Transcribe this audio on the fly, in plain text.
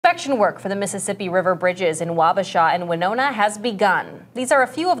Inspection work for the Mississippi River bridges in Wabasha and Winona has begun. These are a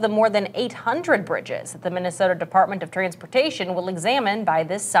few of the more than 800 bridges that the Minnesota Department of Transportation will examine by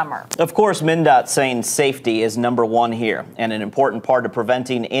this summer. Of course, MnDOT saying safety is #1 here, and an important part of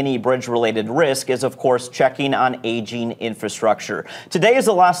preventing any bridge-related risk is, of course, checking on aging infrastructure. Today is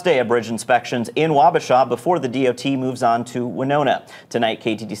the last day of bridge inspections in Wabasha before the DOT moves on to Winona. Tonight,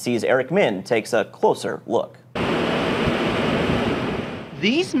 KTTC's Eric Min takes a closer look.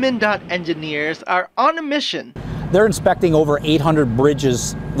 These MnDOT engineers are on a mission. They're inspecting over 800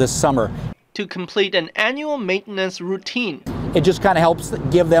 bridges this summer To complete an annual maintenance routine. It just kind of helps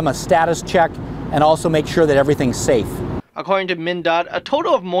give them a status check and also make sure that everything's safe. According to MnDOT, a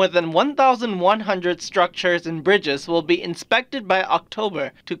total of more than 1,100 structures and bridges will be inspected by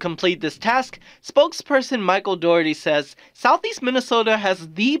October. To complete this task, spokesperson Michael Doherty says Southeast Minnesota has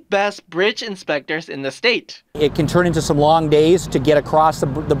the best bridge inspectors in the state. It can turn into some long days to get across the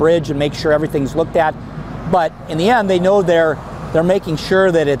bridge and make sure everything's looked at, but in the end they know they're making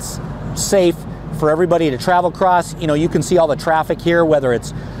sure that it's safe for everybody to travel across. You know, you can see all the traffic here, whether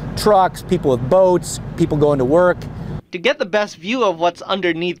it's trucks, people with boats, people going to work. To get the best view of what's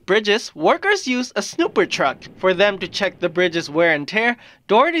underneath bridges, workers use a snooper truck. For them to check the bridge's wear and tear,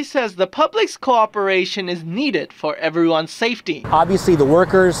 Doherty says the public's cooperation is needed for everyone's safety. Obviously the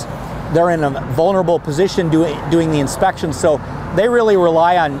workers, they're in a vulnerable position doing the inspection, so they really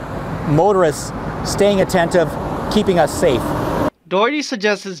rely on motorists staying attentive, keeping us safe. Doherty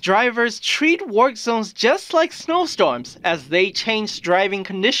suggests drivers treat work zones just like snowstorms as they change driving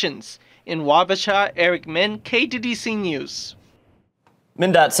conditions. In Wabasha, Eric Min, KTTC News.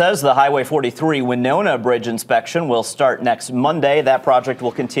 MnDOT says the Highway 43 Winona Bridge inspection will start next Monday. That project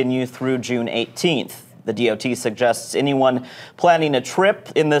will continue through June 18th. The DOT suggests anyone planning a trip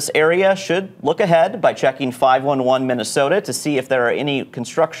in this area should look ahead by checking 511 Minnesota to see if there are any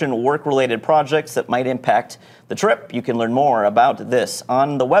construction work-related projects that might impact the trip. You can learn more about this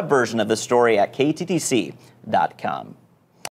on the web version of the story at kttc.com.